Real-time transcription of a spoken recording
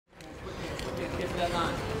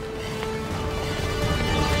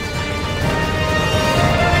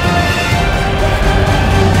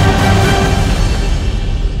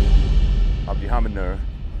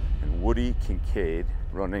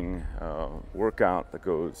running workout that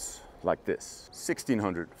goes like this: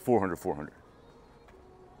 1600, 400, 400,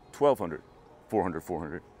 1200, 400,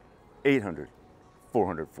 400, 800,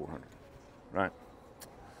 400, 400, right?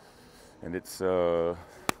 And it's up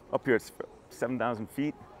here, it's 7,000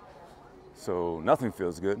 feet, so nothing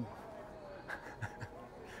feels good.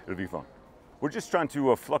 It'll be fun. We're just trying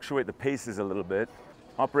to fluctuate the paces a little bit,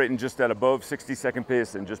 operating just at above 60-second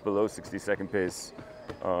pace and just below 60-second pace.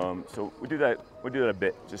 So we do that a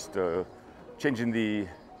bit, just changing the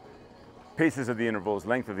paces of the intervals,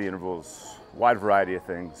 length of the intervals, wide variety of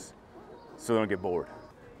things, so they don't get bored.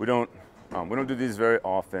 We don't do these very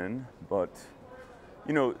often, but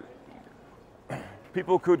you know,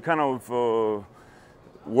 people could kind of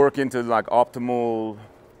work into like optimal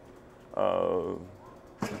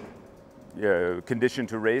condition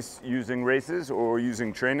to race using races or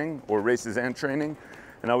using training, or races and training.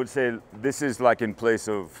 And I would say this is like in place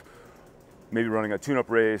of maybe running a tune-up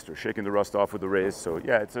race or shaking the rust off with the race. So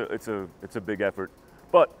yeah, it's a big effort,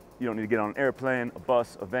 but you don't need to get on an airplane, a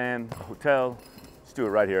bus, a van, a hotel. Just do it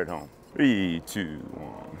right here at home. 3, 2,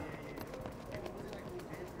 1.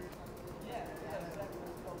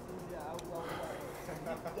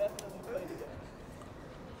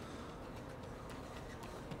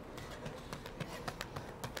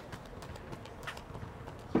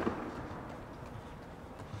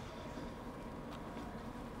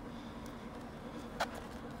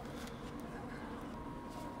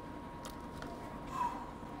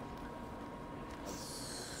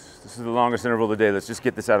 This is the longest interval of the day. Let's just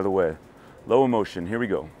get this out of the way. Low emotion, here we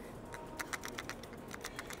go.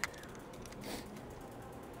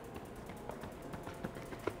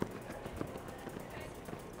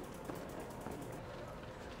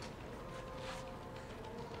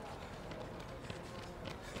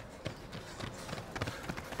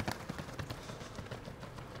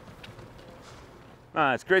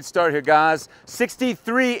 Nice, great start here, guys.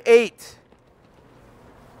 63.8.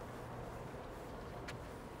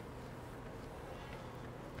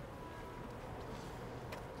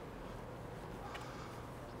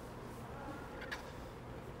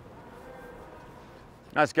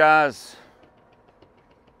 Nice, guys.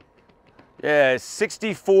 Yeah,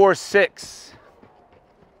 64.6.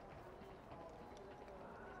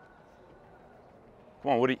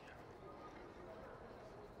 Come on, Woody.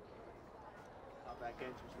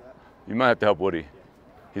 You might have to help Woody.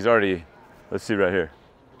 He's already, let's see right here.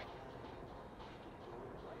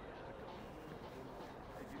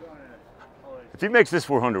 If he makes this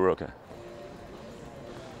 400, we're okay.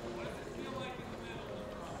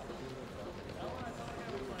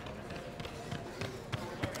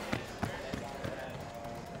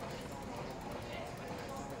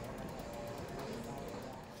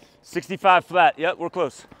 $65 flat. Yep, we're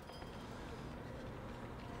close.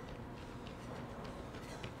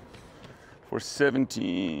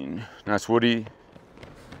 $417. Nice, Woody.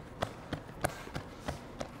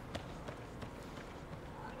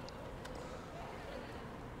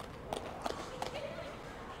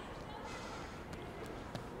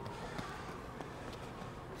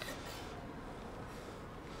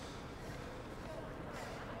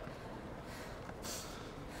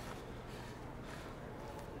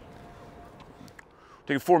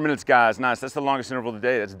 Take 4 minutes, guys. Nice. That's the longest interval of the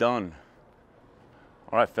day. That's done.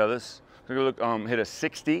 All right, fellas. We're gonna look, hit a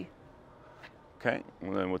 60. Okay,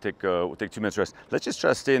 and then we'll take 2 minutes rest. Let's just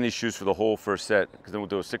try to stay in these shoes for the whole first set, because then we'll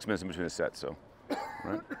do 6 minutes in between the sets. So,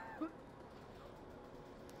 right.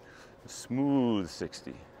 A smooth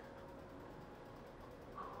 60.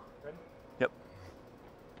 Ready? Yep.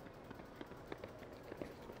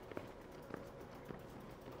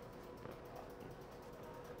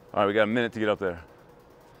 All right, we got a minute to get up there.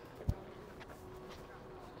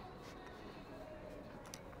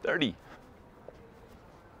 30.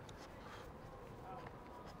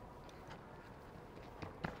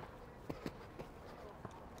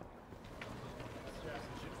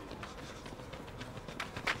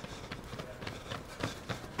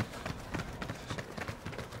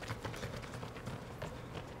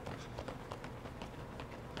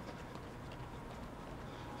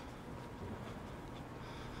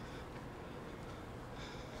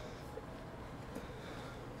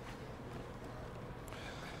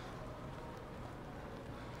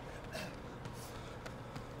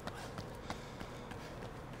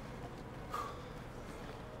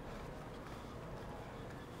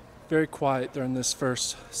 Very quiet during this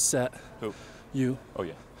first set. Who? You. Oh,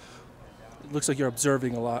 yeah. It looks like you're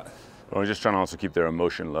observing a lot. Well, we're just trying to also keep their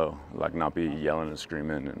emotion low, like not be yelling and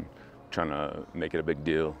screaming and trying to make it a big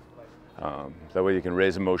deal. That way you can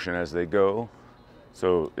raise emotion as they go.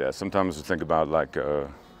 So yeah, sometimes we think about like the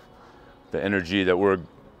energy that we're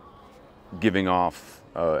giving off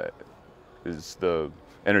is the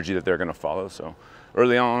energy that they're going to follow. So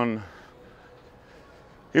early on,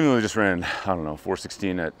 even though we just ran, I don't know,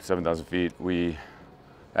 416 at 7,000 feet, we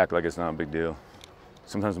act like it's not a big deal.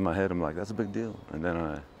 Sometimes in my head, I'm like, that's a big deal. And then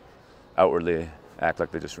I outwardly act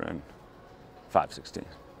like they just ran 516. So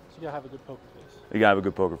you gotta have a good poker face. You gotta have a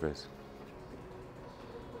good poker face.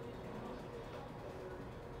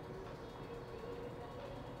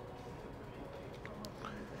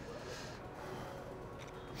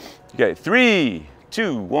 Okay, 3,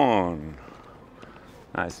 2, 1.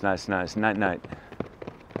 Nice, nice, nice. Night, night.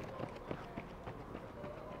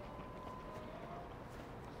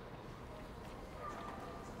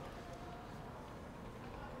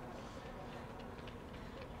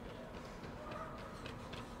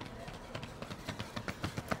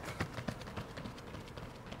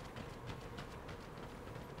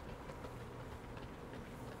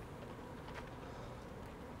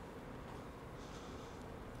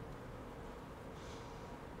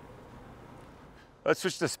 Let's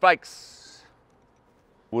switch to spikes.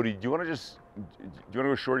 Woody, do you want to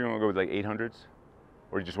go short? Or you want to go with like 800s,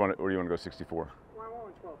 or do you want to go 64? Well, I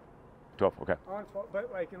want 12. 12, okay. I want 12, but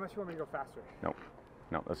like unless you want me to go faster.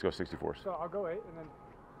 No, let's go 64s. So I'll go 8 and then.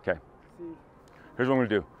 Okay. See. Here's what I'm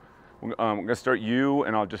gonna do. I'm gonna start you,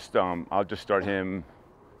 and I'll just start him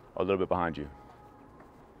a little bit behind you.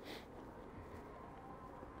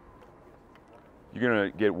 You're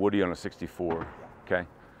gonna get Woody on a 64. Okay.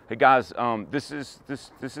 Hey guys, this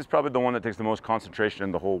is probably the one that takes the most concentration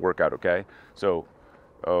in the whole workout. Okay. So,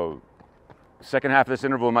 second half of this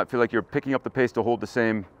interval, it might feel like you're picking up the pace to hold the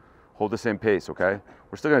same pace. Okay.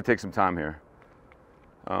 We're still gonna take some time here.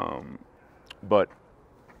 But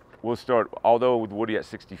we'll start, although with Woody at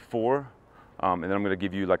 64, and then I'm going to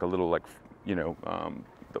give you like a little, like,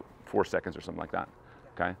 4 seconds or something like that,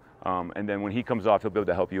 okay? And then when he comes off, he'll be able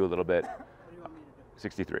to help you a little bit.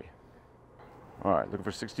 63. All right, looking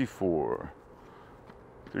for 64.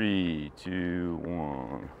 3, 2,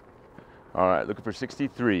 1. All right, looking for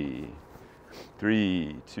 63.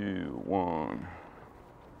 3, 2, 1.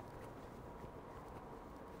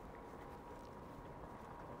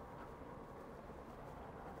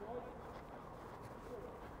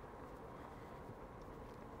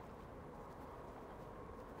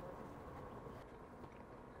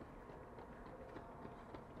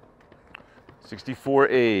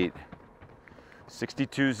 $64.8,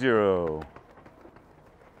 $62.0.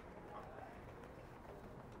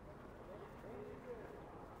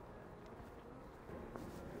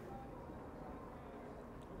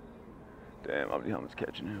 Damn, Abdihamid's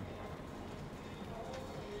catching him.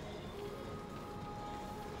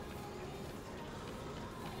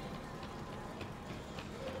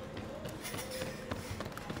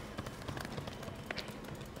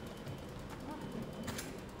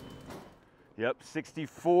 Yep,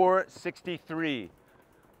 64, 63. Here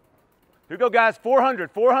we go, guys,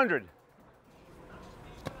 400, 400.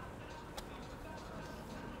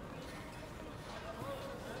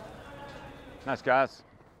 Nice, guys.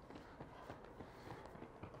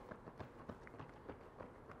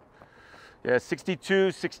 Yeah,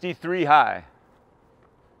 62, 63 high.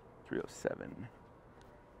 307.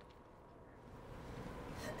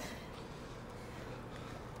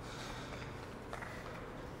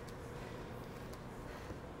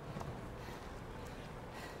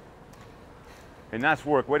 Hey, nice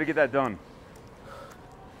work. Way to get that done.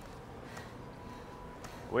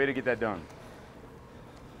 Way to get that done.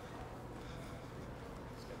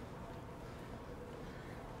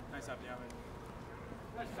 Nice up, yeah.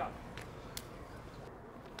 Nice job.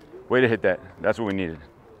 Way to hit that. That's what we needed.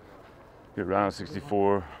 Good round,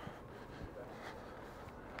 64.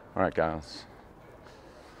 All right, guys.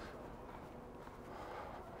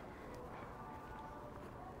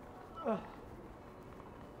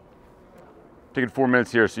 Taking 4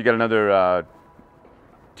 minutes here, so you got another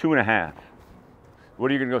 2.5. What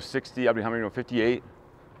are you gonna go 60? How many are you going 58?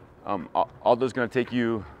 All those gonna take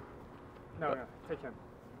you. No, take him.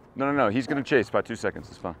 No. He's gonna chase by 2 seconds.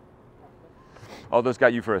 It's fine. All those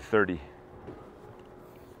got you for a 30. You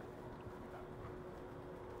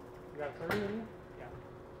got a 30 in you? Yeah.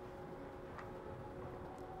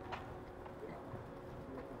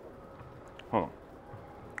 Hold on.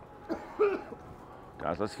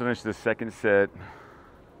 Guys, let's finish the second set.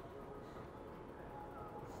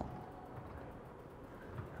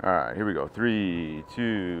 All right, here we go. 3,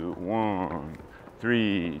 2, 1.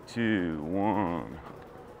 3, 2, 1.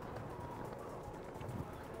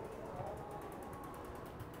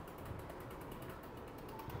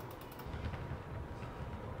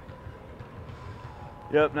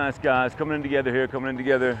 Yep, nice guys. Coming in together here, coming in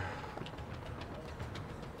together.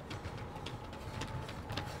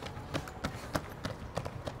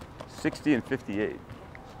 60 and 58.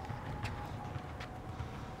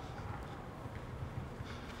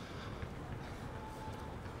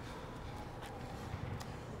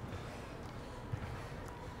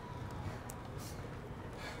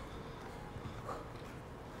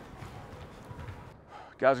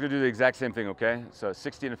 Guys, we're gonna do the exact same thing, okay? So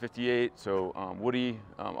 60 and a 58, so Woody,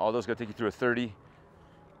 all those gonna take you through a 30.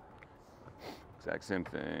 Exact same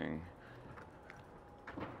thing.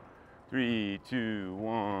 3, 2,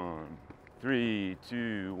 1. 3,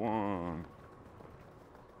 2, 1.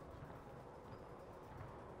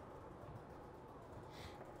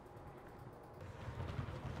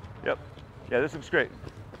 Yep. Yeah, this looks great.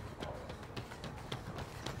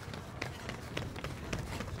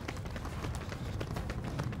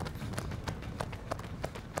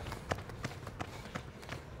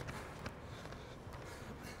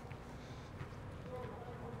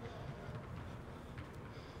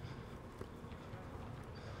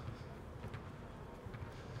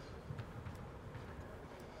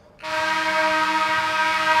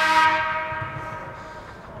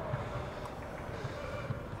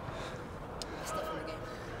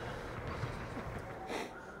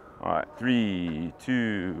 All right, 3,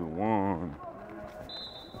 2, 1.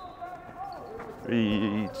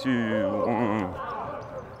 3, 2, 1.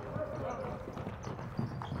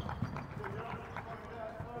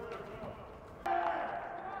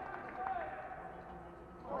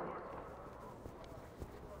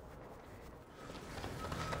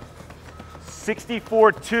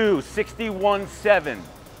 $64.2, $61.7.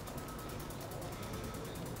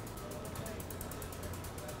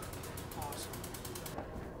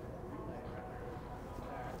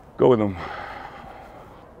 Go with them.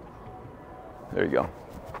 There you go.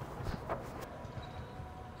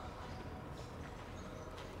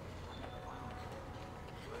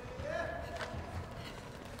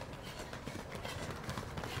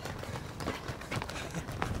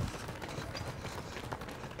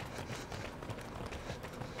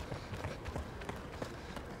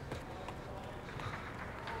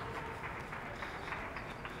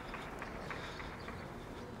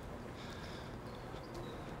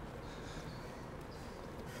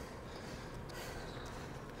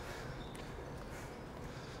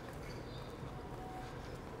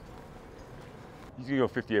 He's gonna go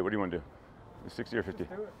 58. What do you want to do? 60 or 50?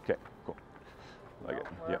 Okay, cool. Like it.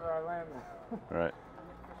 Yeah. Wherever I land. All right.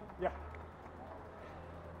 Yeah.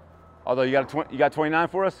 Although you got 29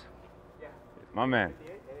 for us? Yeah. My man.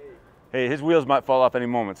 Hey, his wheels might fall off any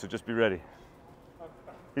moment, so just be ready.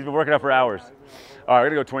 He's been working out for hours. All right, we're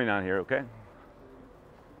gonna go 29 here, okay?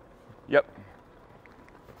 Yep.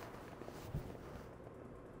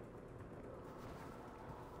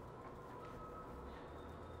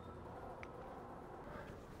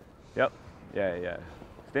 Yep. Yeah, yeah.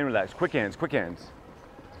 Stay relaxed. Quick hands, quick hands.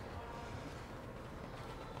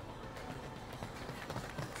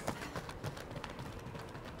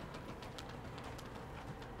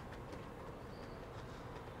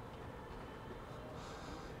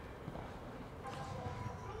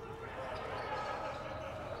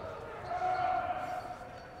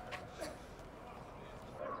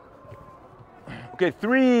 Okay,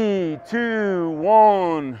 3, 2,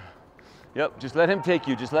 1. Yep, just let him take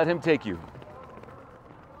you. Just let him take you.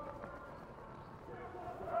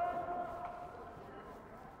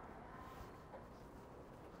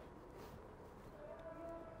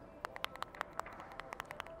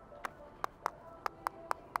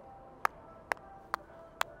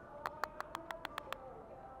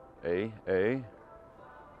 A.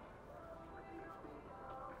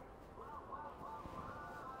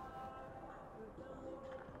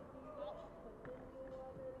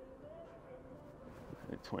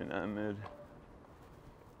 29 mid.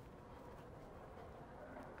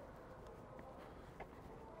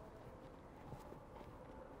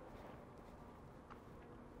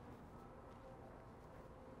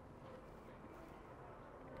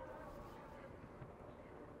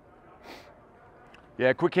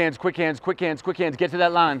 Yeah, quick hands, quick hands, quick hands, quick hands. Get to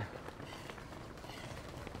that line.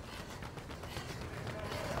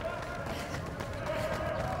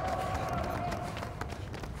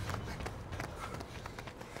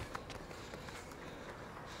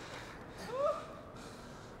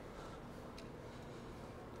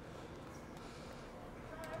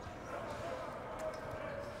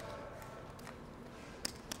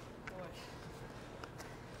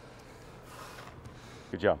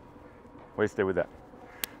 Good job. Way to stay with that.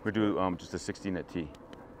 We'll do just a 16 at T.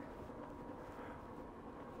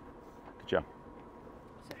 Good job.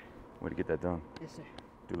 Yes, sir. Way to get that done. Yes, sir.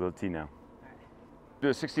 Do a little T now. Do a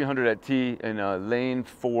 1600 at T in lane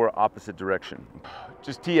 4 opposite direction.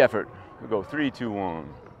 Just T effort. We'll go 3, 2,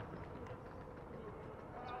 1.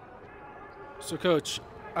 So, Coach,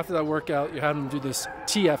 after that workout, you had him do this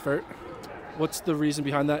T effort. What's the reason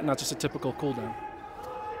behind that, not just a typical cool down?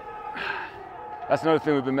 That's another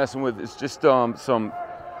thing we've been messing with. It's just some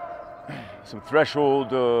threshold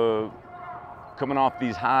coming off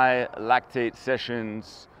these high lactate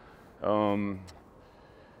sessions.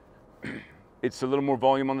 It's a little more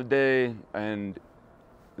volume on the day, and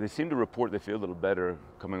they seem to report they feel a little better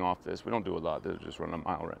coming off this. We don't do a lot. They're just running a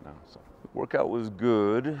mile right now. So the workout was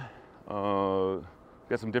good.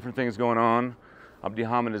 Got some different things going on.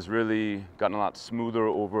 Abdihamid has really gotten a lot smoother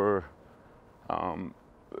over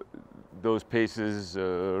those paces,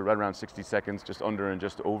 right around 60 seconds, just under and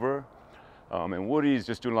just over. And Woody's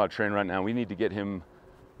just doing a lot of training right now. We need to get him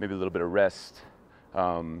maybe a little bit of rest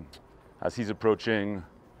as he's approaching,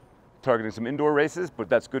 targeting some indoor races, but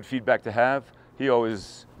that's good feedback to have. He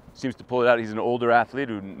always seems to pull it out. He's an older athlete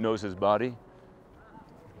who knows his body.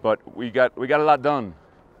 But we got a lot done.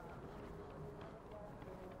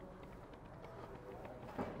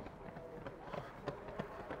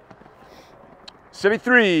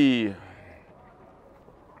 '73.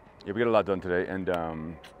 Yeah, we got a lot done today, and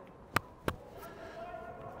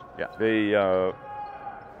yeah, they've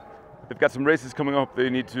got some races coming up.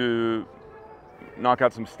 They need to knock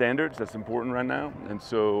out some standards. That's important right now, and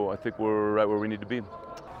so I think we're right where we need to be.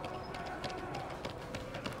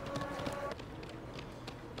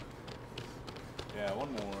 Yeah,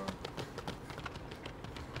 one more.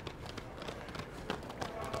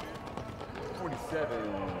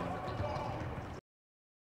 47.